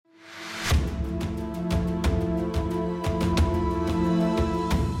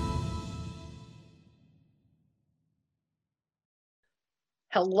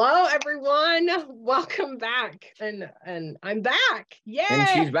Hello, everyone. Welcome back. And I'm back. Yay! And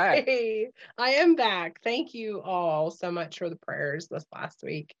she's back. I am back. Thank you all so much for the prayers this last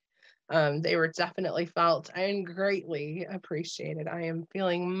week. They were definitely felt and greatly appreciated. I am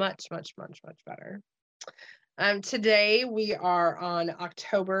feeling much better. Today we are on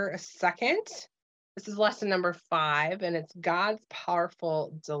October 2nd. This is lesson number 5, and it's God's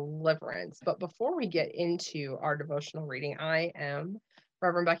powerful deliverance. But before we get into our devotional reading, I am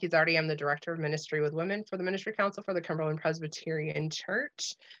Reverend Becky Zardi. I'm the Director of Ministry with Women for the Ministry Council for the Cumberland Presbyterian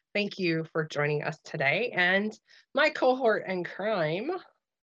Church. Thank you for joining us today. And my cohort in crime,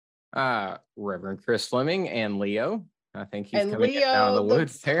 Reverend Chris Fleming and Leo. I think he's and coming Leo, down in the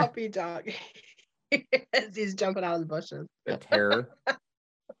woods the there. puppy dog. As he's jumping out of the bushes. The terror.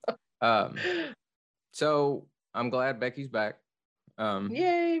 So I'm glad Becky's back.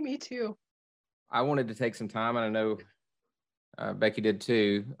 Yay, me too. I wanted to take some time, and I know Becky did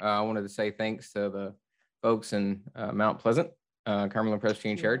too. I wanted to say thanks to the folks in Mount Pleasant, Cumberland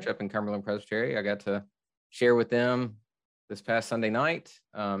Presbyterian Church up in Cumberland Presbytery. I got to share with them this past Sunday night,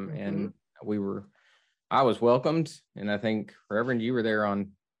 and I was welcomed, and I think Reverend, you were there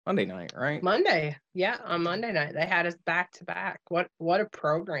on Monday night, right? Monday, yeah, on Monday night they had us back to back. What a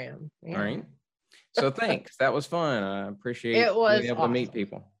program! Yeah. All right. So thanks. That was fun. I appreciate it was being able to meet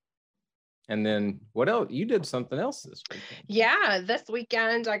people. And then what else? You did something else this weekend. Yeah, this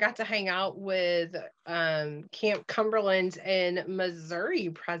weekend I got to hang out with Camp Cumberland in Missouri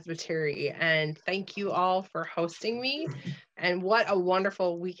Presbytery, and thank you all for hosting me. And what a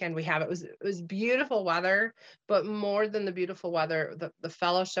wonderful weekend we have. It was beautiful weather, but more than the beautiful weather, the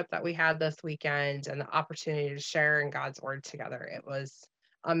fellowship that we had this weekend and the opportunity to share in God's word together. It was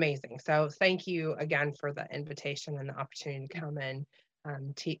amazing. So thank you again for the invitation and the opportunity to come in.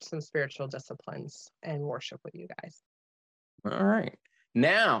 Teach some spiritual disciplines and worship with you guys. All right.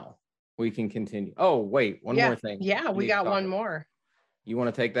 Now we can continue. Oh, wait, one more thing. Yeah, we got one more. You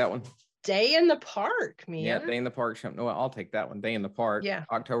want to take that one? Day in the Park, Mia. Yeah, Day in the Park. No, I'll take that one. Day in the Park. Yeah.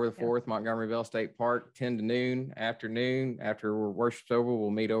 October the 4th, Montgomeryville State Park, 10 to noon, afternoon. After worship's over,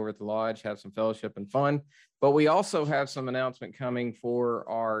 we'll meet over at the lodge, have some fellowship and fun. But we also have some announcement coming for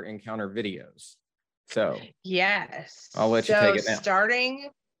our encounter videos. So yes, I'll let you take it now.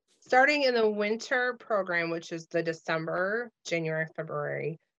 Starting in the winter program, which is the December, January,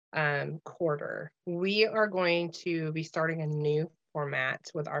 February quarter, we are going to be starting a new format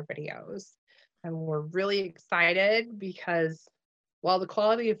with our videos, and we're really excited because, well, the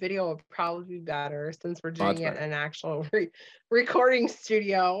quality of video will probably be better since we're doing it in an actual recording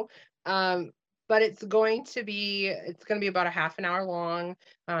studio. But it's going to be about a half an hour long,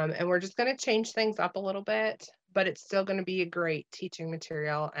 and we're just going to change things up a little bit, but it's still going to be a great teaching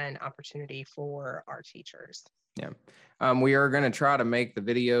material and opportunity for our teachers. Yeah. We are going to try to make the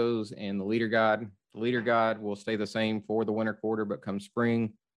videos and the leader guide. The leader guide will stay the same for the winter quarter, but come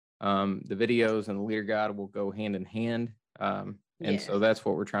spring, the videos and the leader guide will go hand in hand. So that's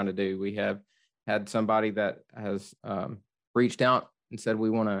what we're trying to do. We have had somebody that has reached out and said, we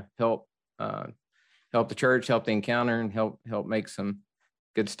want to help the church, help the encounter, and help make some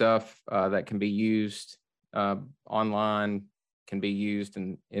good stuff that can be used online, can be used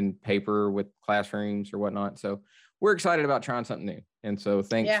in paper with classrooms or whatnot. So we're excited about trying something new. And so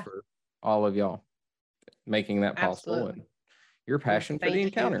thanks for all of y'all making that possible. Absolutely. And your passion for the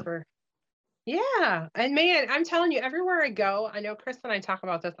encounter. And man, I'm telling you, everywhere I go, I know Chris and I talk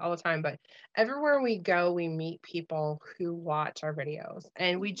about this all the time, but everywhere we go, we meet people who watch our videos,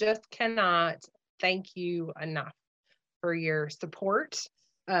 and we just cannot thank you enough for your support,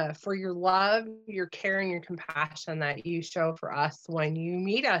 for your love, your care, and your compassion that you show for us when you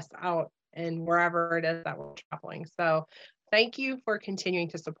meet us out and wherever it is that we're traveling. So thank you for continuing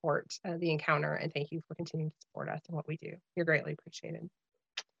to support the encounter, and thank you for continuing to support us in what we do. You're greatly appreciated.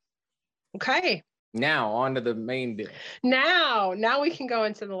 Okay. Now on to the main deal. Now we can go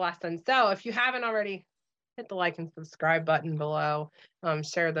into the lesson. So if you haven't already, hit the like and subscribe button below.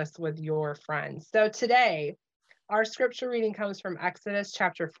 Share this with your friends. So today, our scripture reading comes from Exodus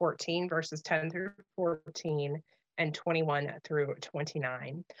chapter 14, verses 10 through 14 and 21 through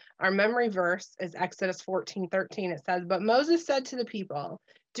 29. Our memory verse is Exodus 14:13. It says, "But Moses said to the people,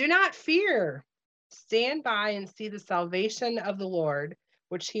 'Do not fear. Stand by and see the salvation of the Lord,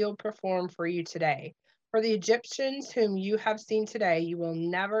 which he will perform for you today. For the Egyptians whom you have seen today, you will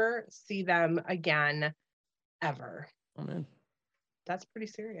never see them again, ever.'" Amen. That's pretty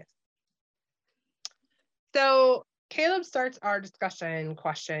serious. So Caleb starts our discussion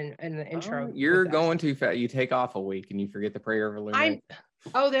question in the intro. You're going too fast. You take off a week and you forget the prayer of illumination.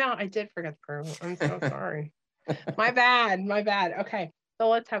 I did forget the prayer. I'm so sorry. My bad. Okay. So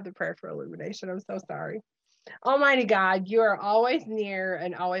let's have the prayer for illumination. I'm so sorry. Almighty God, you are always near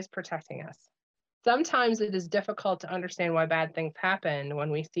and always protecting us. Sometimes it is difficult to understand why bad things happen when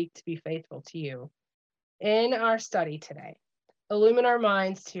we seek to be faithful to you. In our study today, illumine our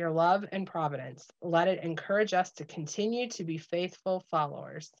minds to your love and providence. Let it encourage us to continue to be faithful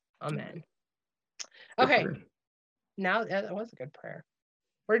followers. Amen. Okay, now that was a good prayer.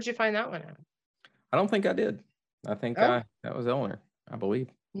 Where did you find that one at? I don't think I did. I think that was Eleanor, I believe.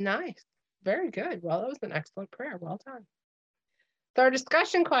 Nice. Very good. Well, that was an excellent prayer. Well done. So our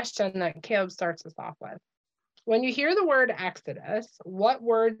discussion question that Caleb starts us off with. When you hear the word Exodus, what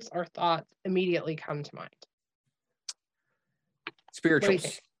words or thoughts immediately come to mind?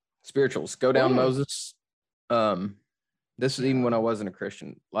 Spirituals. Go down, Moses. This is even when I wasn't a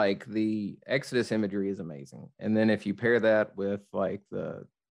Christian. Like the Exodus imagery is amazing. And then if you pair that with like the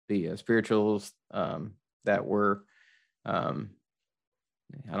spirituals that were,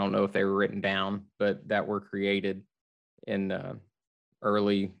 I don't know if they were written down, but that were created in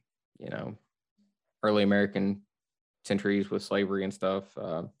early American centuries with slavery and stuff.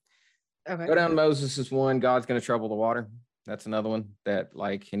 Go down, Moses is one. God's going to trouble the water. That's another one that,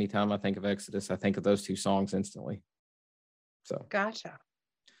 like, anytime I think of Exodus, I think of those two songs instantly. So gotcha.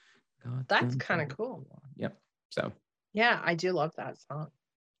 That's kind of cool. Yep. So yeah, I do love that song.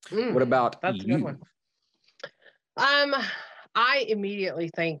 What about that's you? A good one. I immediately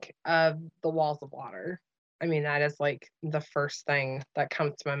think of the walls of water. I mean, that is like the first thing that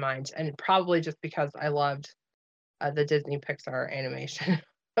comes to my mind, and probably just because I loved the Disney Pixar animation.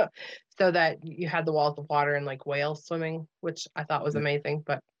 So that you had the walls of water and like whales swimming, which I thought was amazing,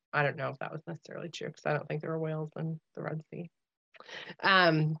 but I don't know if that was necessarily true because I don't think there were whales in the Red Sea.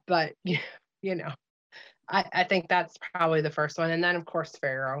 But you know, I think that's probably the first one, and then of course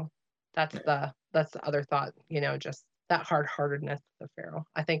Pharaoh. That's the other thought. Just that hard-heartedness of Pharaoh.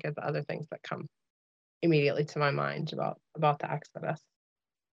 I think is the other things that come immediately to my mind about the Exodus.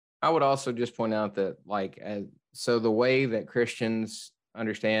 I would also just point out that so the way that Christians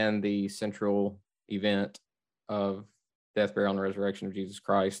understand the central event of death, burial, and resurrection of Jesus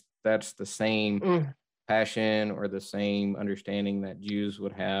Christ, that's the same passion or the same understanding that Jews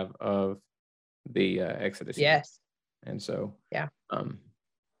would have of the Exodus. Yes. And so,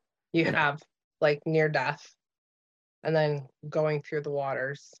 you have like near death and then going through the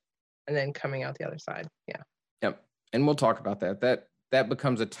waters and then coming out the other side. Yeah. Yep. And we'll talk about that. That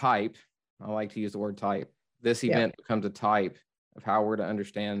becomes a type. I like to use the word type. This event becomes a type of how we're to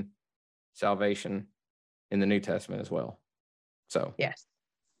understand salvation in the New Testament as well. So yes.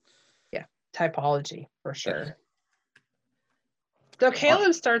 Yeah. Typology for sure. Yes. So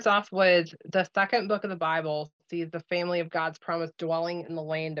Caleb starts off with the second book of the Bible sees the family of God's promise dwelling in the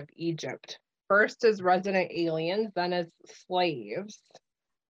land of Egypt. First as resident aliens, then as slaves.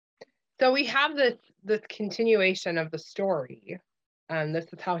 So we have this continuation of the story. This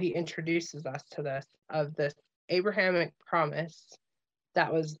is how he introduces us to this Abrahamic promise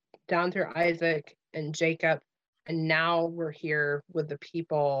that was down through Isaac and Jacob. And now we're here with the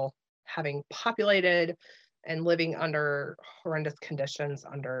people having populated and living under horrendous conditions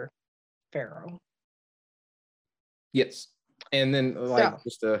under Pharaoh. Yes. And then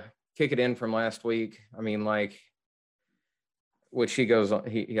just to kick it in from last week, I mean, which he goes on,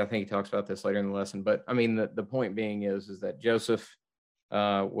 I think he talks about this later in the lesson, but I mean, the point being is that Joseph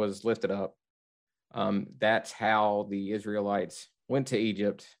was lifted up. That's how the Israelites went to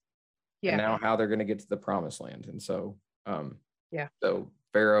Egypt, and now how they're going to get to the promised land. And so, so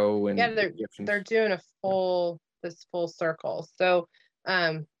Pharaoh and they're doing this full circle. So,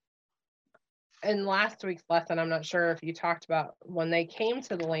 in last week's lesson, I'm not sure if you talked about when they came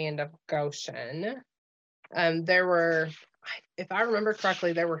to the land of Goshen, there were, if I remember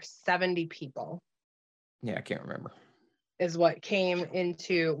correctly, there were 70 people. Yeah, I can't remember. Is what came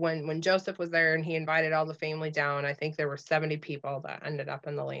into when Joseph was there and he invited all the family down. I think there were 70 people that ended up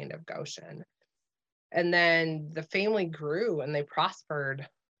in the land of Goshen. And then the family grew and they prospered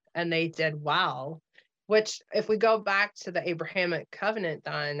and they did well, which if we go back to the Abrahamic covenant,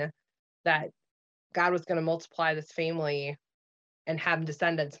 then that God was going to multiply this family and have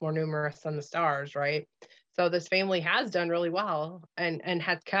descendants more numerous than the stars, right? So this family has done really well and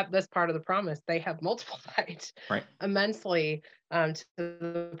has kept this part of the promise. They have multiplied immensely to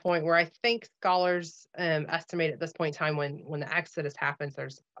the point where I think scholars estimate at this point in time when the Exodus happens,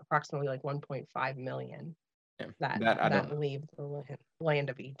 there's approximately like 1.5 million that leave the land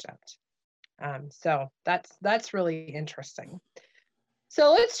of Egypt. So that's really interesting.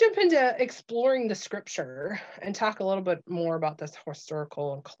 So let's jump into exploring the scripture and talk a little bit more about this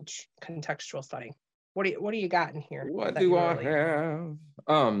historical and contextual study. What do you got in here? What do I have?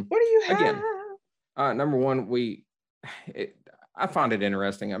 What do you have? Again, number one, I find it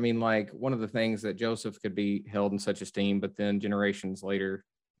interesting. I mean, like, one of the things that Joseph could be held in such esteem, but then generations later,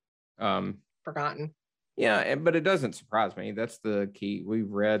 forgotten. Yeah, but it doesn't surprise me. That's the key.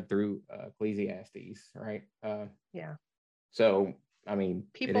 We've read through Ecclesiastes, right? Yeah. So, I mean,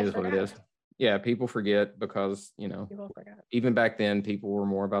 People it is forget. what it is. Yeah, people forget because, People forget. even back then, people were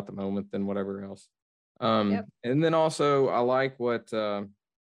more about the moment than whatever else. Yep. And then also, I like what that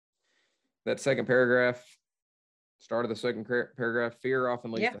second paragraph, start of the second paragraph, fear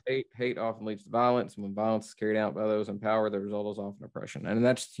often leads to hate, hate often leads to violence, and when violence is carried out by those in power, the result is often oppression. And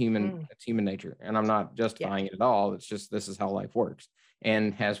that's human nature. And I'm not justifying it at all. It's just, this is how life works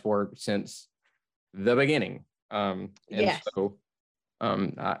and has worked since the beginning.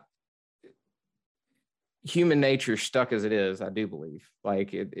 Human nature, stuck as it is, I do believe,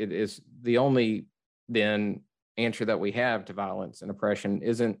 like, it is the only then answer that we have to violence and oppression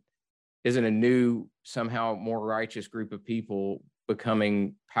isn't a new, somehow more righteous group of people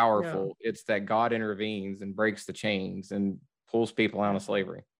becoming powerful. No. It's that God intervenes and breaks the chains and pulls people out of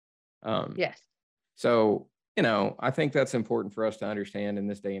slavery. Yes. So, I think that's important for us to understand in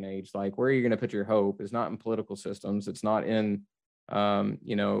this day and age. Like, where you're going to put your hope is not in political systems. It's not in,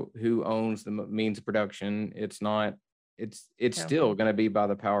 who owns the means of production. It's not, it's still going to be by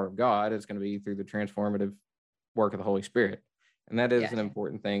the power of God. It's going to be through the transformative work of the Holy Spirit. And that is an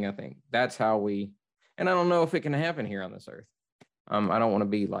important thing. I think that's how and I don't know if it can happen here on this earth. I don't want to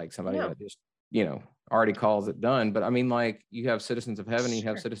be like somebody that just, already calls it done. But I mean, like, you have citizens of heaven, and you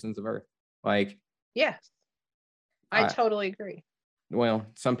have citizens of earth. Like, yes, I totally agree. Well,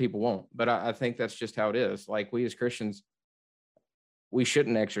 some people won't, but I think that's just how it is. Like, we as Christians, we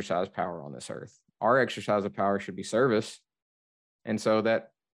shouldn't exercise power on this earth. Our exercise of power should be service. And so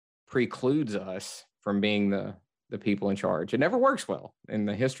that precludes us from being the people in charge. It never works well in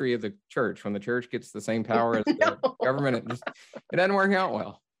the history of the church. When the church gets the same power as the government, it doesn't work out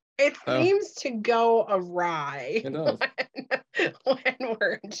well. It seems to go awry. It does. when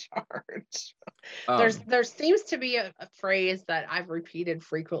we're in charge. There seems to be a phrase that I've repeated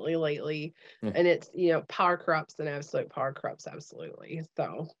frequently lately, and it's, power corrupts, and absolute power corrupts absolutely.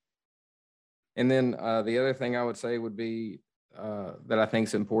 So. And then the other thing I would say would be that I think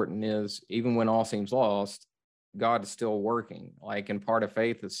is important is, even when all seems lost, God is still working. Like, and part of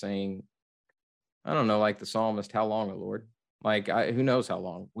faith is saying, I don't know, like the psalmist, how long, O Lord? Like, who knows how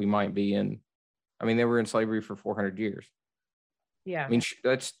long we might be in. I mean, they were in slavery for 400 years. Yeah. I mean,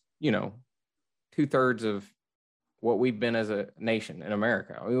 that's, 2/3 of what we've been as a nation in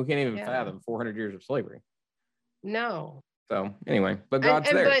America. I mean, we can't even fathom 400 years of slavery. No. So anyway, but God's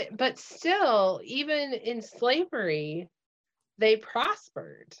there. But still, even in slavery, they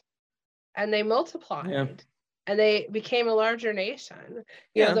prospered and they multiplied. Yeah. And they became a larger nation.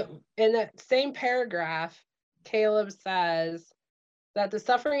 In that same paragraph, Caleb says that the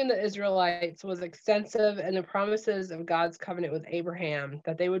suffering of the Israelites was extensive, and the promises of God's covenant with Abraham,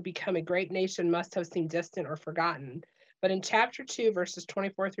 that they would become a great nation, must have seemed distant or forgotten. But in chapter 2, verses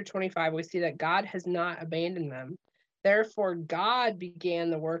 24 through 25, we see that God has not abandoned them. Therefore, God began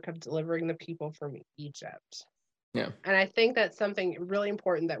the work of delivering the people from Egypt. Yeah. And I think that's something really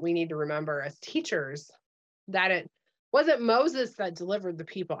important that we need to remember as teachers, that it wasn't Moses that delivered the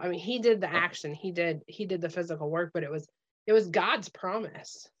people. I mean, he did the action, he did the physical work, but it was God's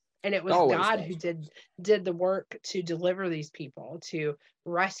promise. And it was God who did the work to deliver these people, to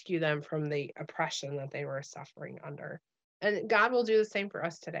rescue them from the oppression that they were suffering under. And God will do the same for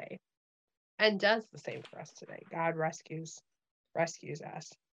us today, and does the same for us today. God rescues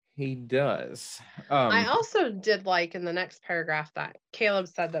us. He does. I also did like in the next paragraph that Caleb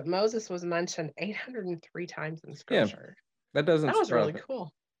said that Moses was mentioned 803 times in Scripture. Yeah, that was really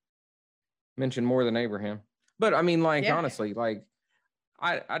cool. Mentioned more than Abraham. But I mean, like, honestly, like,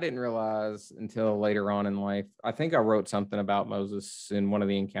 I didn't realize until later on in life. I think I wrote something about Moses in one of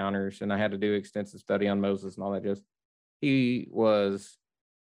the encounters, and I had to do extensive study on Moses and all that. Just, he was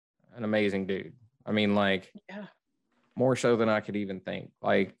an amazing dude. I mean, like, more so than I could even think.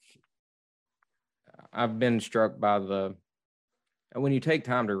 Like, I've been struck by when you take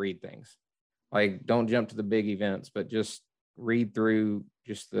time to read things, like, don't jump to the big events, but just read through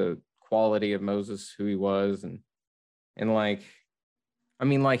just the quality of Moses, who he was. And like, I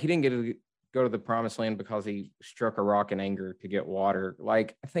mean, like, he didn't get to go to the promised land because he struck a rock in anger to get water.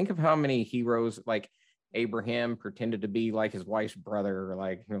 Like, think of how many heroes, like Abraham pretended to be like his wife's brother,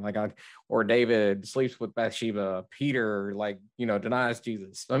 or David sleeps with Bathsheba, Peter, denies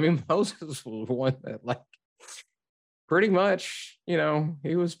Jesus. I mean, Moses was one that, like, pretty much,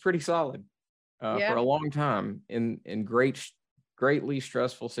 he was pretty solid for a long time in great greatly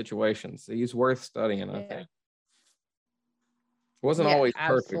stressful situations. He's worth studying, I think. Wasn't Yeah, always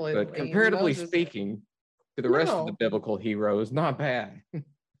perfect, but absolutely. comparatively Moses, speaking to the rest of the no, biblical heroes, not bad.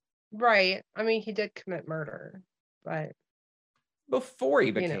 right. I mean, he did commit murder, but Before he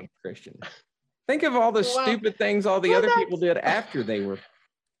became a Christian. Think of all the well, stupid things all the well, other people did after they were,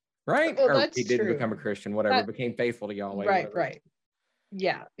 right? well, Or he that's didn't true. become a Christian, whatever, became faithful to Yahweh, Right, whatever. right.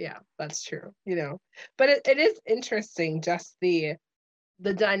 Yeah, that's true. But it is interesting, just the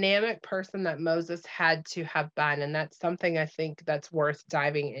dynamic person that Moses had to have been, and that's something I think that's worth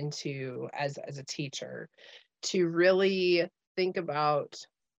diving into as a teacher, to really think about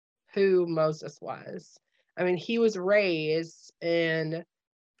who Moses was. I mean, he was raised in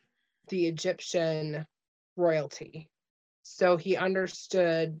the Egyptian royalty, so he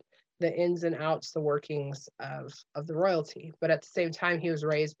understood the ins and outs, the workings of the royalty. But at the same time, he was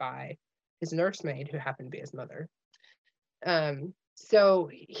raised by his nursemaid, who happened to be his mother. So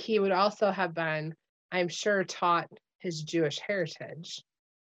he would also have been, I'm sure, taught his Jewish heritage.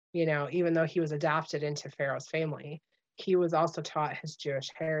 Even though he was adopted into Pharaoh's family, he was also taught his Jewish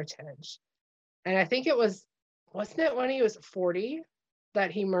heritage. And I think wasn't it when he was 40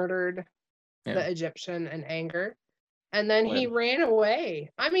 that he murdered the Egyptian in anger? And then he ran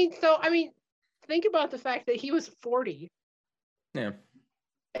away. I mean, think about the fact that he was 40. Yeah.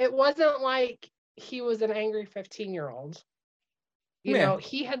 It wasn't like he was an angry 15-year-old.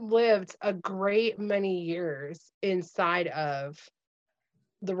 He had lived a great many years inside of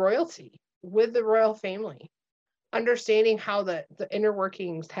the royalty with the royal family, understanding how the inner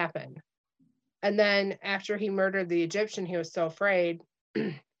workings happen. And then after he murdered the Egyptian, he was so afraid,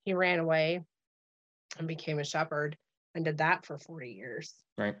 he ran away and became a shepherd and did that for 40 years.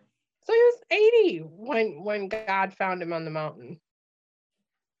 Right. So he was 80 when God found him on the mountain.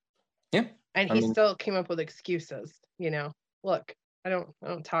 Yeah. And he still came up with excuses, Look, I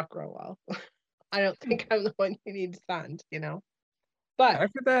don't talk real well. I don't think I'm the one you need to send, But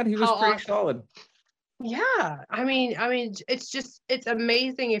after that, he was pretty solid. Yeah. I mean, it's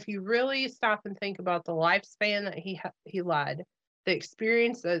amazing if you really stop and think about the lifespan that he led, the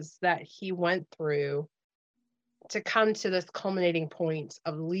experiences that he went through to come to this culminating point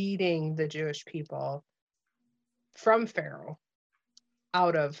of leading the Jewish people from Pharaoh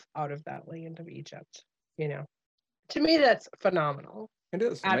out of that land of Egypt. To me, that's phenomenal. It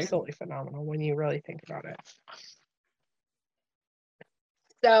is absolutely phenomenal when you really think about it.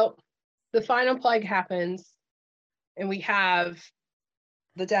 So the final plague happens, and we have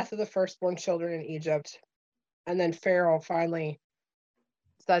the death of the firstborn children in Egypt. And then Pharaoh finally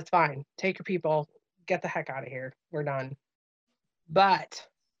says, fine, take your people, get the heck out of here. We're done. But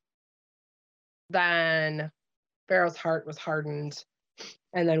then Pharaoh's heart was hardened.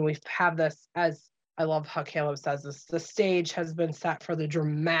 And then we have this, as I love how Caleb says this, the stage has been set for the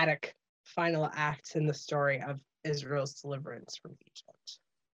dramatic final act in the story of Israel's deliverance from Egypt.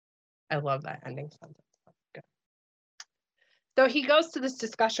 I love that ending sentence. Good. So he goes to this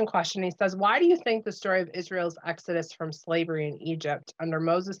discussion question. He says, why do you think the story of Israel's exodus from slavery in Egypt under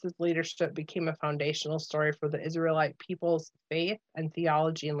Moses' leadership became a foundational story for the Israelite people's faith and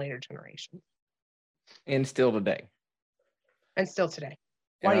theology in later generations? And still today.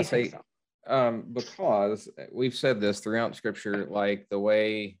 Why do you think so? Because we've said this throughout Scripture, like the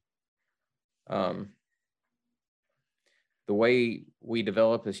way we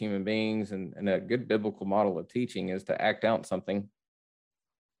develop as human beings and a good biblical model of teaching is to act out something.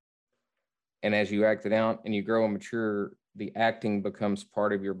 And as you act it out and you grow and mature, the acting becomes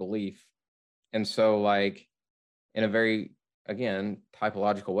part of your belief. And so, like, in a very, again,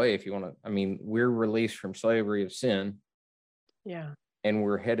 typological way, if you want to, we're released from slavery of sin. Yeah. And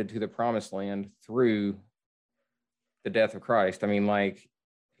we're headed to the promised land through the death of Christ. The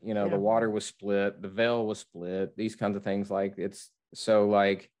water was split, the veil was split, these kinds of things. Like, it's so,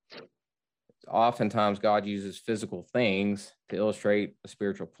 like, oftentimes God uses physical things to illustrate a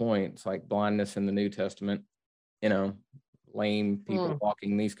spiritual point. It's like blindness in the New Testament, lame people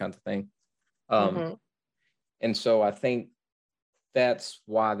walking, these kinds of things. And so I think that's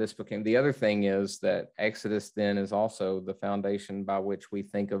why this became. The other thing is that Exodus then is also the foundation by which we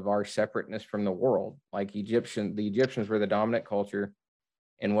think of our separateness from the world. Like the Egyptians were the dominant culture.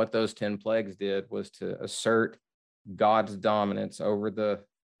 And what those 10 plagues did was to assert God's dominance over the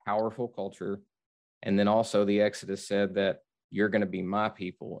powerful culture. And then also the Exodus said that you're going to be my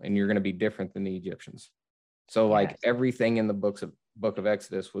people and you're going to be different than the Egyptians. So like everything in the book of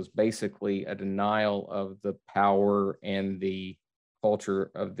Exodus was basically a denial of the power and the culture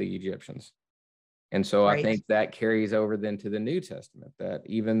of the Egyptians. And so I think that carries over then to the New Testament, that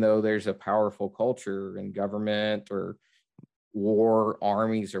even though there's a powerful culture and government or war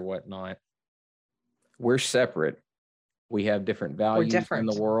armies or whatnot. We're separate. We have different values in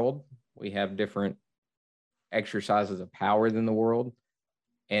the world. We have different exercises of power than the world.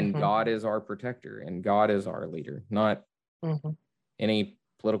 And God is our protector and God is our leader, not any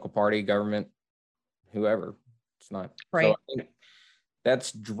political party, government, whoever. It's not. Right. So I think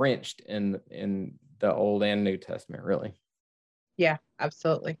that's drenched in the Old and New Testament, really. Yeah,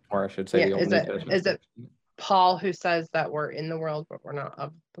 absolutely. Or I should say the Old and New Testament. Is it Paul who says that we're in the world, but we're not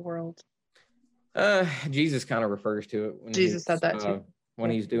of the world? Jesus kind of refers to it when Jesus said that too.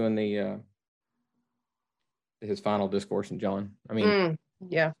 When he's doing his final discourse in John. I mean,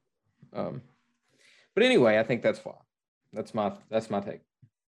 yeah. But anyway, I think that's my take.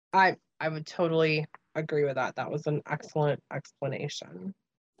 I would totally agree with that. That was an excellent explanation.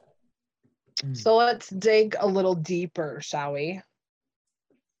 So let's dig a little deeper, shall we?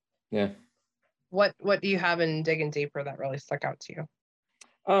 Yeah. What do you have in digging deeper that really stuck out to you?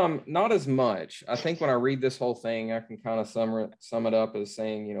 Not as much. I think when I read this whole thing, I can kind of sum it up as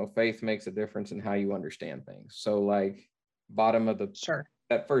saying, faith makes a difference in how you understand things. So like bottom of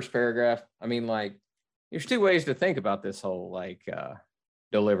that first paragraph, I mean, like there's two ways to think about this whole like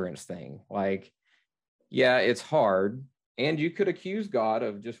deliverance thing. Like, yeah, it's hard. And you could accuse God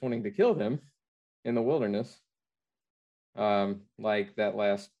of just wanting to kill them in the wilderness. Like that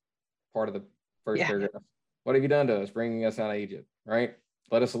last part of the first paragraph. What have you done to us, bringing us out of Egypt, right?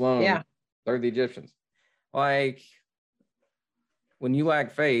 Let us alone. Yeah. Serve the Egyptians. Like, when you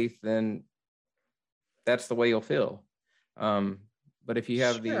lack faith, then that's the way you'll feel. But if you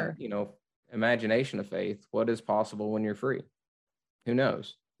have the, imagination of faith, what is possible when you're free? Who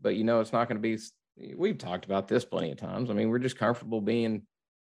knows? But it's not going to be. We've talked about this plenty of times. I mean, we're just comfortable being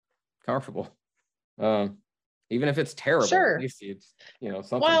comfortable. Even if it's terrible, sure. at least it's,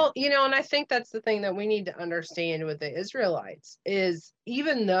 something. Well, and I think that's the thing that we need to understand with the Israelites is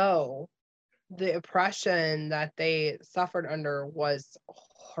even though the oppression that they suffered under was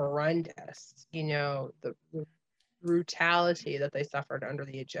horrendous, the brutality that they suffered under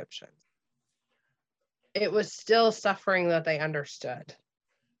the Egyptians, it was still suffering that they understood.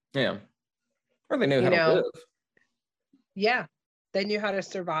 Yeah. Or they knew how to live. Yeah. They knew how to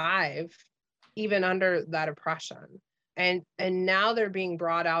survive even under that oppression. And now they're being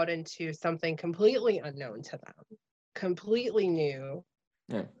brought out into something completely unknown to them, completely new,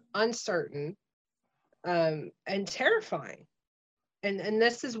 uncertain, and terrifying. And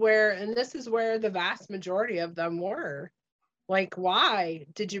this is where the vast majority of them were. Like, why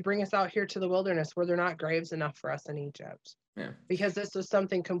did you bring us out here to the wilderness? Were there not graves enough for us in Egypt? Yeah. Because this was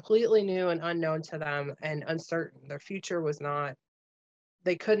something completely new and unknown to them and uncertain. Their future was not.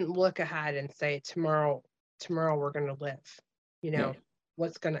 They couldn't look ahead and say tomorrow we're going to live.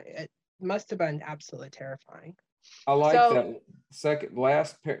 It must have been absolutely terrifying. I like that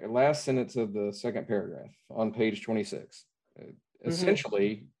last sentence of the second paragraph on page 26.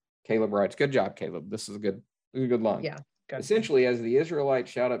 Essentially, Caleb writes, good job, Caleb. This is a good line. Yeah. Good. Essentially, as the Israelites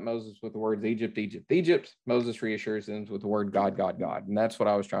shout at Moses with the words Egypt, Egypt, Egypt, Moses reassures them with the word God, God, God. And that's what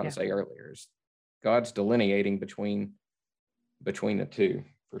I was trying to say earlier, is God's delineating between the two,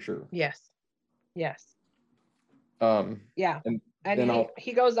 for sure. Yes. Yeah. And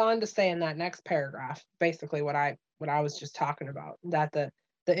he goes on to say in that next paragraph, basically what I was just talking about, that the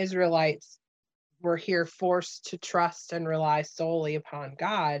Israelites were here forced to trust and rely solely upon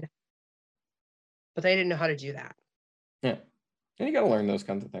God, but they didn't know how to do that. Yeah. And you got to learn those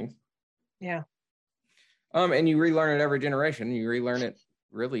kinds of things. Yeah. And you relearn it every generation. You relearn it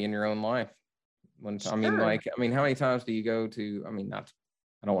really in your own life. How many times do you go to, I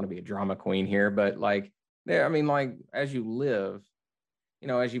don't want to be a drama queen here, but as you live,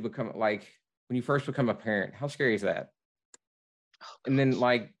 as you become, like when you first become a parent, how scary is that? And then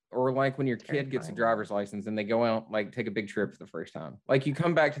when your kid gets a driver's license and they go out, take a big trip for the first time, you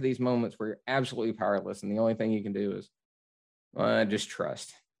come back to these moments where you're absolutely powerless. And the only thing you can do is just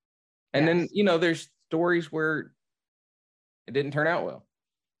trust. And then, there's stories where it didn't turn out well.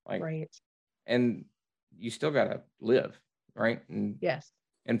 Right. And you still got to live. Right. And yes.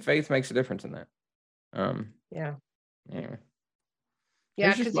 And faith makes a difference in that. Yeah. Anyway.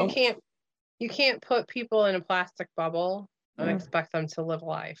 Yeah, because you can't put people in a plastic bubble and expect them to live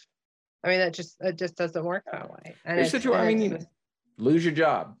life. It just doesn't work that way. And lose your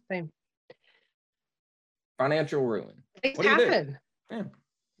job. Same. Financial ruin. Things happen. Yeah.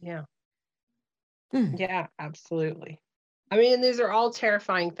 Yeah. Yeah, absolutely. These are all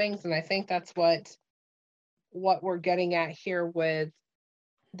terrifying things, and I think that's what we're getting at here with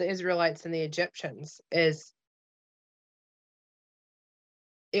the Israelites and the Egyptians is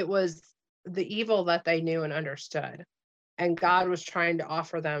it was the evil that they knew and understood. And God was trying to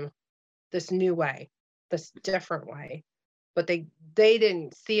offer them this new way, this different way. But they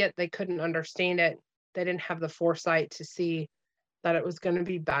didn't see it. They couldn't understand it. They didn't have the foresight to see that it was going to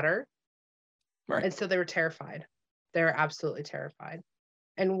be better. Right. And so they were terrified. They were absolutely terrified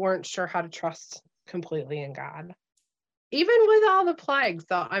and weren't sure how to trust completely in God. Even with all the plagues,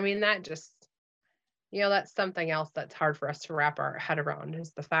 though, I mean, that just, that's something else that's hard for us to wrap our head around,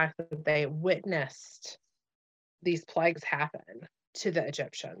 is the fact that they witnessed these plagues happen to the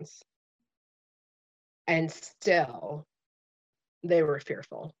Egyptians. And still, they were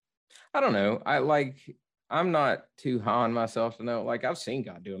fearful. I don't know. I'm not too high on myself to know. Like, I've seen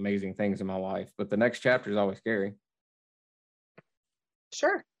God do amazing things in my life, but the next chapter is always scary.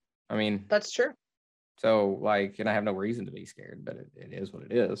 Sure. I mean, that's true. So, like, and I have no reason to be scared, but it is what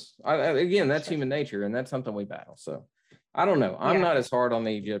it is. Again, that's Sure. human nature, and that's something we battle. So, I don't know. I'm not as hard on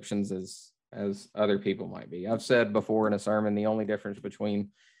the Egyptians as other people might be. I've said before in a sermon, the only difference between,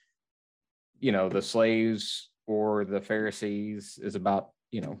 the slaves or the Pharisees is about,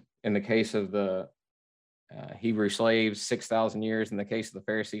 in the case of the Hebrew slaves, 6,000 years. In the case of the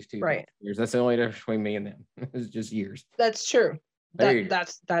Pharisees, 2,000 years. That's the only difference between me and them. It's just years. That's true.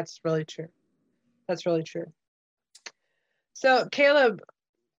 That's really true. That's really true. So Caleb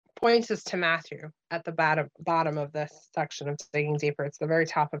points us to Matthew at the bottom of this section of Digging Deeper. It's the very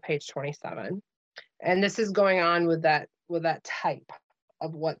top of page 27. And this is going on with that type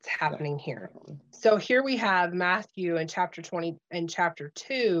of what's happening here. So here we have Matthew in chapter 20 and chapter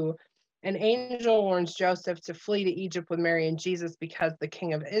 2. An angel warns Joseph to flee to Egypt with Mary and Jesus because the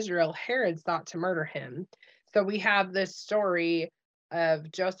king of Israel, Herod, sought to murder him. So we have this story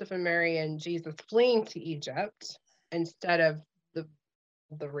of Joseph and Mary and Jesus fleeing to Egypt instead of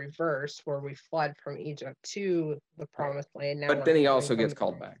the reverse, where we fled from Egypt to the promised land. Now, but then he also gets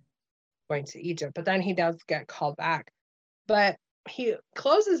called back. Going to Egypt, but then he does get called back. But he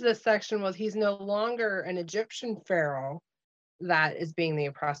closes this section with he's no longer an Egyptian pharaoh that is being the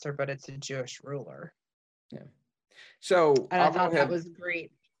oppressor, but it's a Jewish ruler. Yeah. So and I thought that was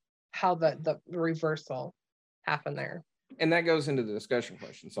great how the reversal happened there. And that goes into the discussion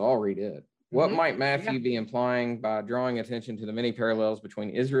question. So I'll read it. What might Matthew be implying by drawing attention to the many parallels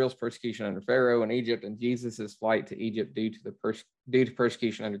between Israel's persecution under Pharaoh and Egypt and Jesus's flight to Egypt due to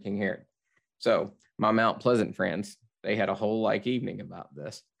persecution under King Herod? So my Mount Pleasant friends, they had a whole evening about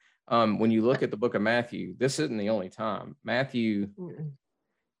this. When you look at the book of Matthew, this isn't the only time. Matthew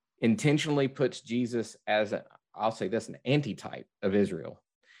intentionally puts Jesus as I'll say this, an antitype of Israel,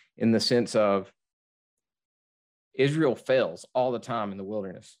 in the sense of Israel fails all the time in the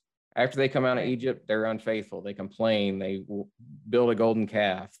wilderness. After they come out of Egypt, they're unfaithful. They complain. They build a golden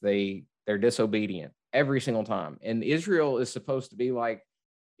calf. They're disobedient every single time. And Israel is supposed to be like,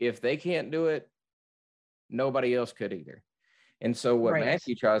 if they can't do it, nobody else could either. And so what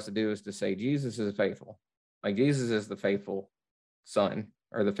Matthew tries to do is to say Jesus is faithful. Like, Jesus is the faithful son,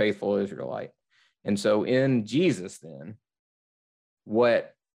 or the faithful Israelite. And so in Jesus, then,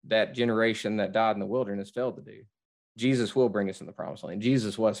 what that generation that died in the wilderness failed to do, Jesus will bring us in the promised land.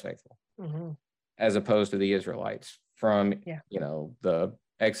 Jesus was faithful, as opposed to the Israelites from, the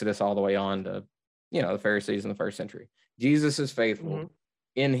Exodus all the way on to, the Pharisees in the first century. Jesus is faithful.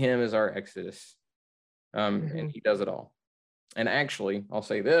 In him is our Exodus. And he does it all. And actually, I'll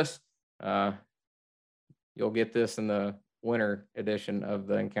say this, you'll get this in the winter edition of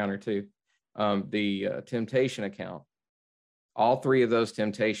the Encounter too. The temptation account. All three of those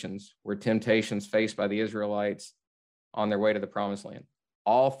temptations were temptations faced by the Israelites on their way to the promised land.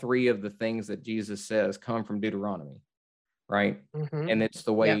 All three of the things that Jesus says come from Deuteronomy, right? And it's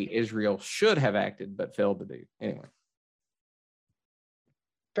the way Israel should have acted, but failed to do. Anyway.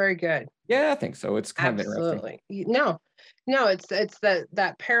 Very good. Yeah, I think so. It's kind of interesting. No, it's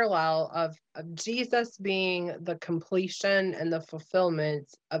that parallel of Jesus being the completion and the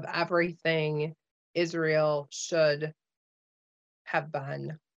fulfillment of everything Israel should have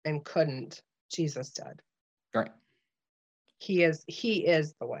been and couldn't. Jesus did. Right. He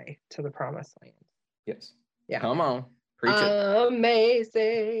is the way to the promised land. Yes. Yeah. Come on. Preach it.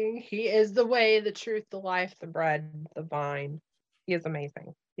 Amazing. He is the way, the truth, the life, the bread, the vine. He is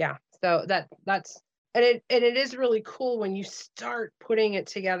amazing. Yeah. So that's and it is really cool when you start putting it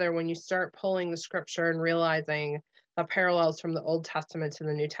together, when you start pulling the scripture and realizing the parallels from the Old Testament to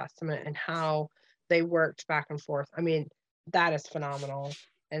the New Testament and how they worked back and forth. I mean, that is phenomenal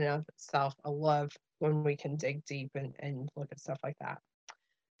in and of itself. I love when we can dig deep and look at stuff like that.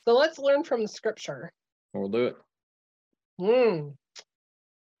 So let's learn from the scripture. We'll do it.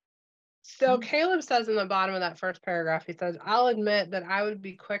 So Caleb says in the bottom of that first paragraph, he says, I'll admit that I would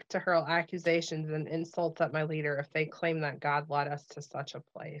be quick to hurl accusations and insults at my leader if they claim that God led us to such a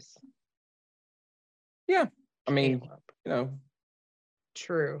place. Yeah. I mean, Caleb.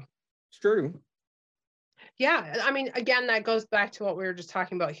 True. It's true. Yeah. I mean, again, that goes back to what we were just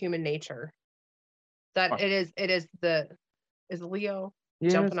talking about, human nature. That it is Leo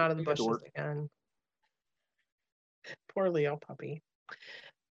jumping out of the bushes again. Poor Leo puppy.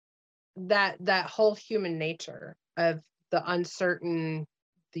 That whole human nature of the uncertain,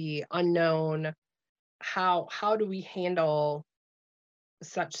 the unknown, how do we handle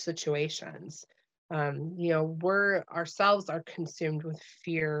such situations? We're ourselves are consumed with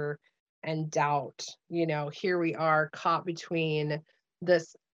fear and doubt. Here we are caught between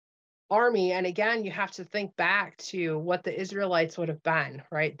this army, and again, you have to think back to what the Israelites would have been,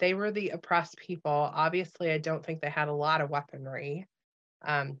 right? They were the oppressed people. Obviously, I don't think they had a lot of weaponry,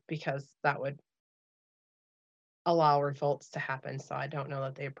 because that would allow revolts to happen. So I don't know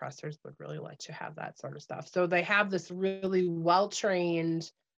that the oppressors would really let you have that sort of stuff. So they have this really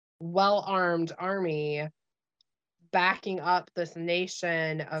well-trained, well-armed army backing up this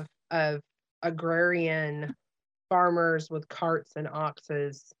nation of agrarian farmers with carts and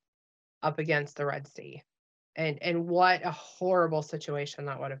oxes up against the Red Sea. And what a horrible situation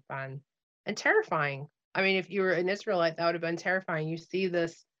that would have been, and terrifying. I mean, if you were an Israelite, that would have been terrifying. You see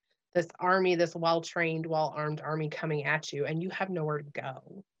this army, this well-trained, well-armed army coming at you, and you have nowhere to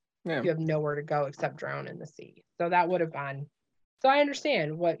go. Yeah. You have nowhere to go except drown in the sea. So that would have been. So I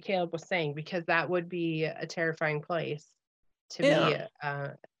understand what Caleb was saying, because that would be a terrifying place to be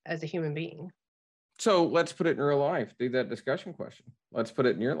as a human being. So let's put it in real life. Do that discussion question. Let's put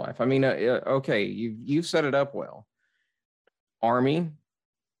it in your life. I mean, okay, you've set it up well. Army,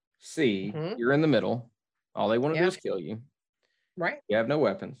 sea, you're in the middle. All they want to do is kill you. Right. You have no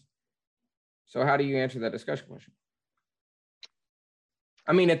weapons. So how do you answer that discussion question?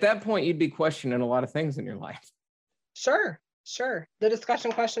 I mean, at that point, you'd be questioning a lot of things in your life. Sure. The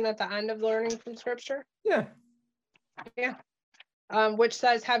discussion question at the end of learning from Scripture? Yeah. Which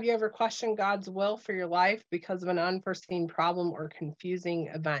says, have you ever questioned God's will for your life because of an unforeseen problem or confusing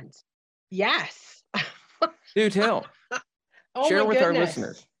event? Yes. Do tell. Share with our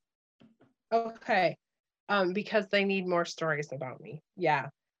listeners. Okay. Because they need more stories about me. Yeah.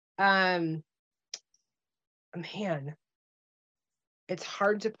 Man, it's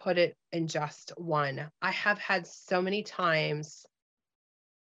hard to put it in just one. I have had so many times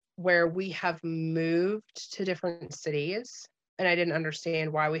where we have moved to different cities, and I didn't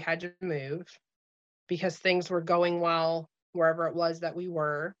understand why we had to move, because things were going well wherever it was that we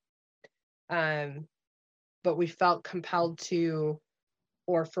were. But we felt compelled to,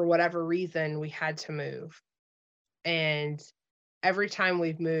 or for whatever reason, we had to move. And every time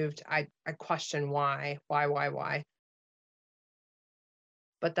we've moved, I question why.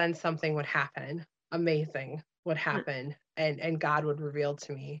 But then something would happen. Amazing would happen. And God would reveal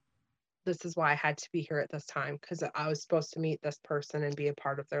to me, this is why I had to be here at this time, because I was supposed to meet this person and be a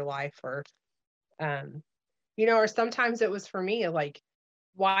part of their life. Or, or sometimes it was for me, like,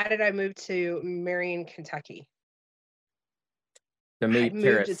 why did I move to Marion, Kentucky? To meet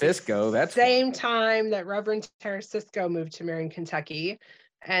Tarasisco. That's same time that Reverend Tarasisco moved to Marion, Kentucky.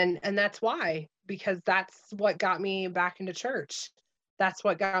 And that's why, because that's what got me back into church. That's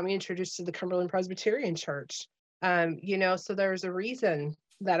what got me introduced to the Cumberland Presbyterian Church. So there was a reason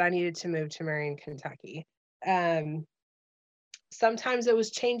that I needed to move to Marion, Kentucky. Sometimes it was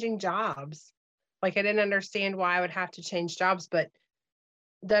changing jobs. Like, I didn't understand why I would have to change jobs, but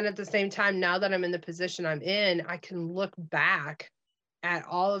then at the same time, now that I'm in the position I'm in, I can look back at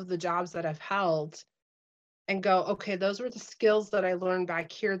all of the jobs that I've held and go, okay, those were the skills that I learned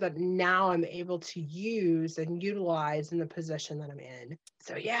back here that now I'm able to use and utilize in the position that I'm in.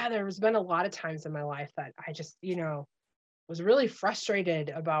 So yeah, there's been a lot of times in my life that I just, was really frustrated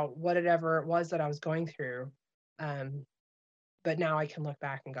about whatever it was that I was going through. But now I can look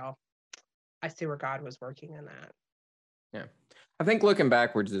back and go, I see where God was working in that. Yeah. I think looking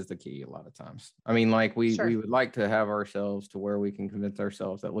backwards is the key a lot of times. I mean, like we would like to have ourselves to where we can convince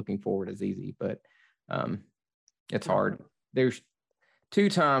ourselves that looking forward is easy, but it's hard. There's 2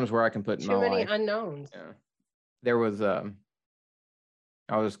 times where I can put in my life. Too many unknowns. Yeah. There was, I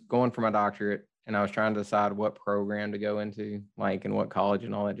was going for my doctorate and I was trying to decide what program to go into, like, and what college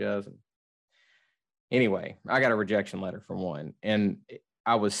and all that jazz. And anyway, I got a rejection letter from one, and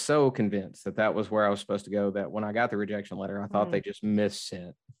I was so convinced that was where I was supposed to go that when I got the rejection letter, I thought they just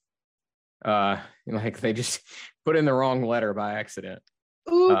missent. Like they just put in the wrong letter by accident.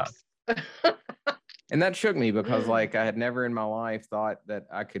 Oops. And that shook me because like I had never in my life thought that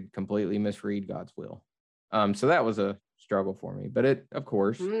I could completely misread God's will. So that was a struggle for me, but it, of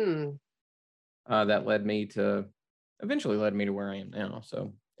course, that eventually led me to where I am now.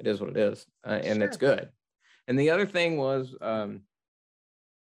 So it is what it is. And it's good. And the other thing was, I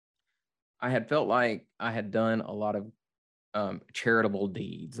had felt like I had done a lot of charitable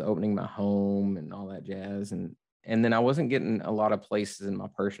deeds, opening my home and all that jazz. And then I wasn't getting a lot of places in my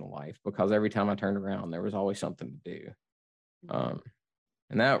personal life because every time I turned around, there was always something to do.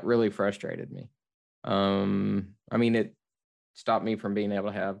 And that really frustrated me. I mean, it stopped me from being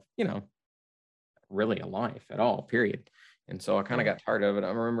able to have, really a life at all, period. And so I kind of got tired of it. I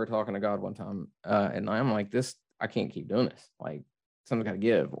remember talking to God one time, and I'm like, I can't keep doing this. Like, something's got to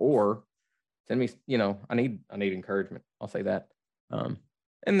give, or send me, I need encouragement. I'll say that. And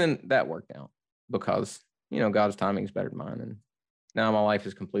then that worked out because, God's timing is better than mine. And now my life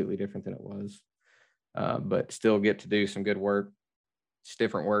is completely different than it was, but still get to do some good work. It's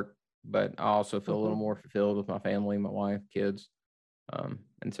different work, but I also feel a little more fulfilled with my family, my wife, kids.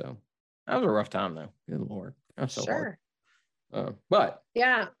 And so that was a rough time though. Good Lord. That's so hard. But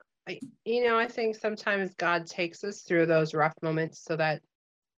yeah, I think sometimes God takes us through those rough moments so that,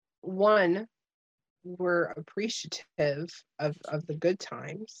 one, we're appreciative of the good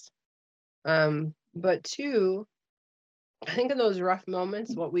times. But two, I think in those rough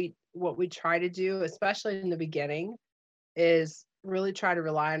moments, what we try to do, especially in the beginning, is really try to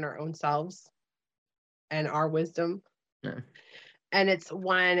rely on our own selves and our wisdom. Yeah. And it's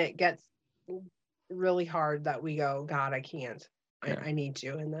when it gets really hard that we go, God, I can't. I need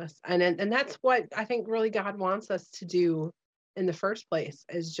you in this. And that's what I think really God wants us to do in the first place,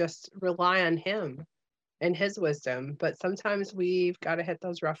 is just rely on him and his wisdom. But sometimes we've got to hit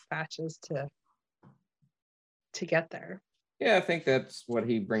those rough patches to get there. Yeah, I think that's what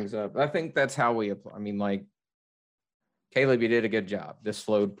he brings up. I think that's how we apply. I mean, like, Caleb, you did a good job. This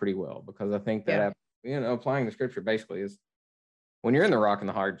flowed pretty well because I think that, applying the scripture basically is when you're in the rock and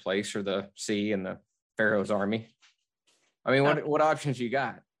the hard place or the sea and the Pharaoh's army. I mean, what options you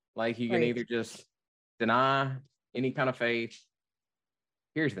got? Like, you can either just deny any kind of faith.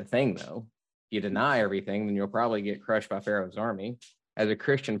 Here's the thing, though. If you deny everything, then you'll probably get crushed by Pharaoh's army. As a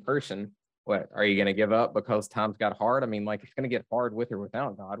Christian person, what are you going to give up because times got hard? I mean, like, it's going to get hard with or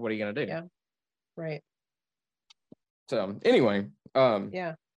without God. What are you going to do? Yeah, right. So anyway,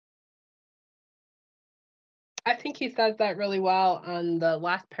 yeah. I think he says that really well on the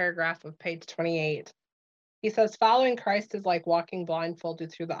last paragraph of page 28. He says, following Christ is like walking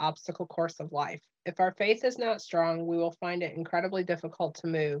blindfolded through the obstacle course of life. If our faith is not strong, we will find it incredibly difficult to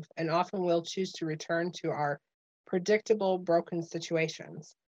move, and often we'll choose to return to our predictable, broken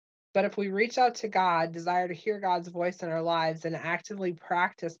situations. But if we reach out to God, desire to hear God's voice in our lives, and actively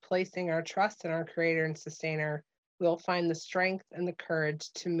practice placing our trust in our Creator and Sustainer, we'll find the strength and the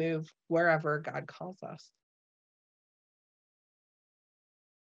courage to move wherever God calls us.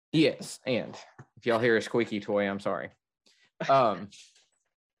 Yes, and if y'all hear a squeaky toy, I'm sorry.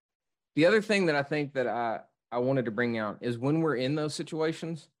 The other thing that I think that I wanted to bring out is when we're in those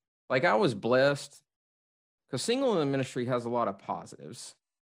situations, like I was blessed because single in ministry has a lot of positives,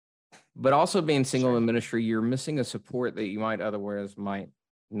 but also being single in ministry, you're missing a support that you might otherwise might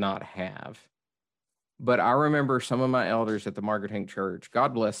not have. But I remember some of my elders at the Margaret Hank Church,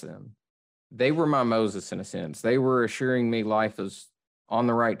 God bless them. They were my Moses in a sense. They were assuring me life is on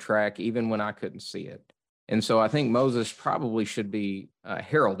the right track, even when I couldn't see it. And so I think Moses probably should be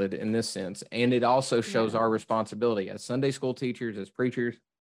heralded in this sense. And it also shows our responsibility as Sunday school teachers, as preachers.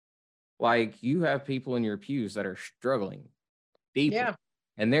 Like, you have people in your pews that are struggling deeply,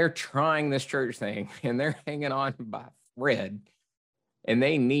 and they're trying this church thing, and they're hanging on by thread, and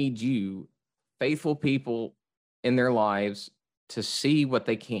they need you, faithful people in their lives, to see what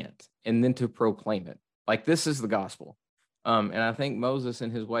they can't and then to proclaim it. Like, this is the gospel. And I think Moses, in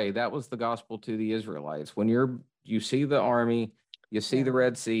his way, that was the gospel to the Israelites. When you see the army, you see the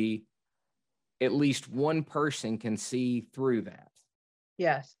Red Sea, at least one person can see through that.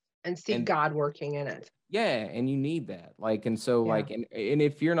 Yes, and see God working in it. Yeah, and you need that. Like, and so, like, and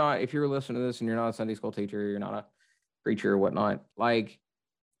if you're listening to this and you're not a Sunday school teacher, you're not a preacher or whatnot, like,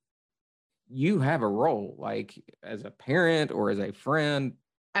 you have a role, like, as a parent or as a friend.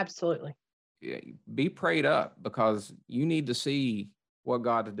 Absolutely. Be prayed up because you need to see what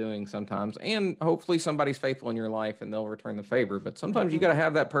God is doing sometimes, and hopefully somebody's faithful in your life and they'll return the favor. But sometimes you got to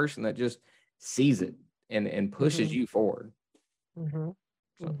have that person that just sees it and pushes you forward. So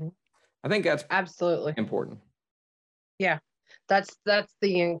I think that's absolutely important. Yeah, that's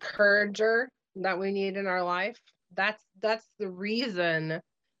the encourager that we need in our life. That's the reason.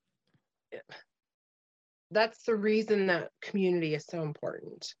 that's the reason that community is so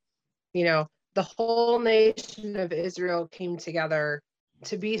important. You know, the whole nation of Israel came together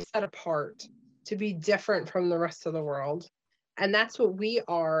to be set apart, to be different from the rest of the world. And that's what we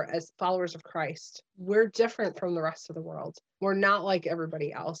are as followers of Christ. We're different from the rest of the world. We're not like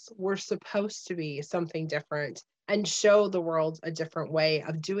everybody else. We're supposed to be something different and show the world a different way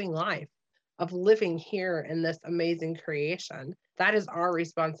of doing life, of living here in this amazing creation. That is our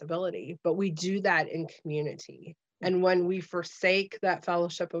responsibility, but we do that in community. And when we forsake that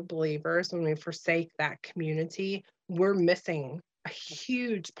fellowship of believers, when we forsake that community, we're missing a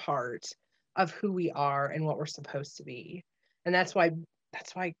huge part of who we are and what we're supposed to be. And that's why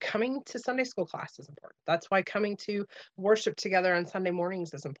coming to Sunday school class is important. That's why coming to worship together on Sunday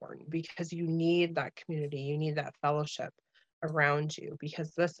mornings is important, because you need that community, you need that fellowship around you,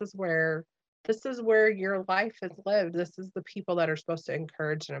 because this is where your life is lived. This is the people that are supposed to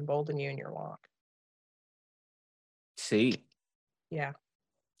encourage and embolden you in your walk. See. Yeah.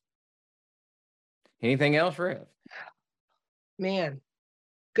 Anything else, Rev? Man,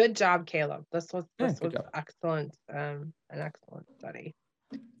 good job, Caleb. This was Job. excellent. An excellent study.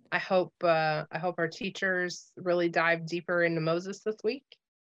 I hope our teachers really dive deeper into Moses this week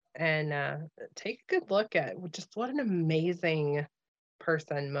and take a good look at just what an amazing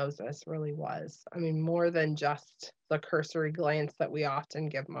person Moses really was. I mean, more than just the cursory glance that we often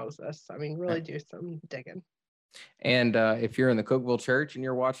give Moses. I mean, really do some digging. And if you're in the Cookeville Church and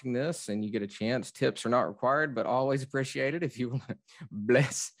you're watching this and you get a chance, tips are not required, but always appreciated. If you want to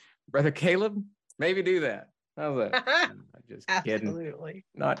bless Brother Caleb, maybe do that. How's that? Just Absolutely. Kidding.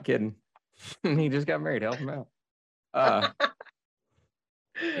 Not kidding. He just got married. Help him out.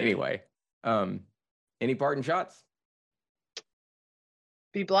 Anyway, any parting shots?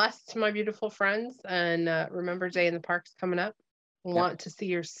 Be blessed, my beautiful friends, and remember Day in the Park's coming up. Want to see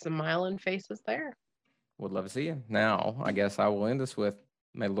your smiling faces there. Would love to see you. Now, I guess I will end this with,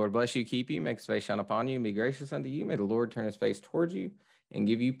 may the Lord bless you, keep you, make his face shine upon you, and be gracious unto you. May the Lord turn his face towards you and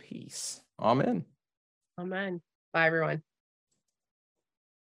give you peace. Amen. Amen. Bye, everyone.